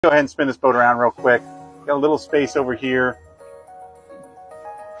Go ahead and spin this boat around real quick. Got a little space over here.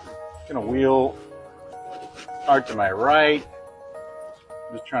 Gonna wheel hard to my right.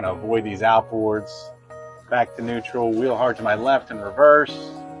 Just trying to avoid these outboards. Back to neutral, wheel hard to my left and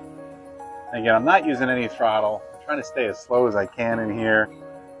reverse. And again, I'm not using any throttle. I'm trying to stay as slow as I can in here.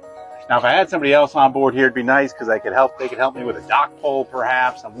 Now, if I had somebody else on board here, it'd be nice because they could help me with a dock pole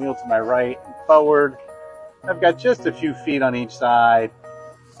perhaps. I'm wheel to my right and forward. I've got just a few feet on each side.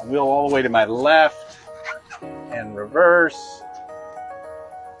 I'll wheel all the way to my left and reverse.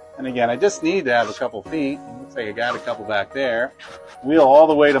 And again, I just need to have a couple feet. Looks like I got a couple back there. Wheel all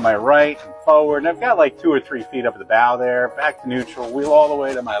the way to my right and forward. And I've got like 2 or 3 feet up at the bow there. Back to neutral. Wheel all the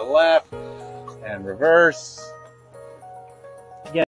way to my left and reverse.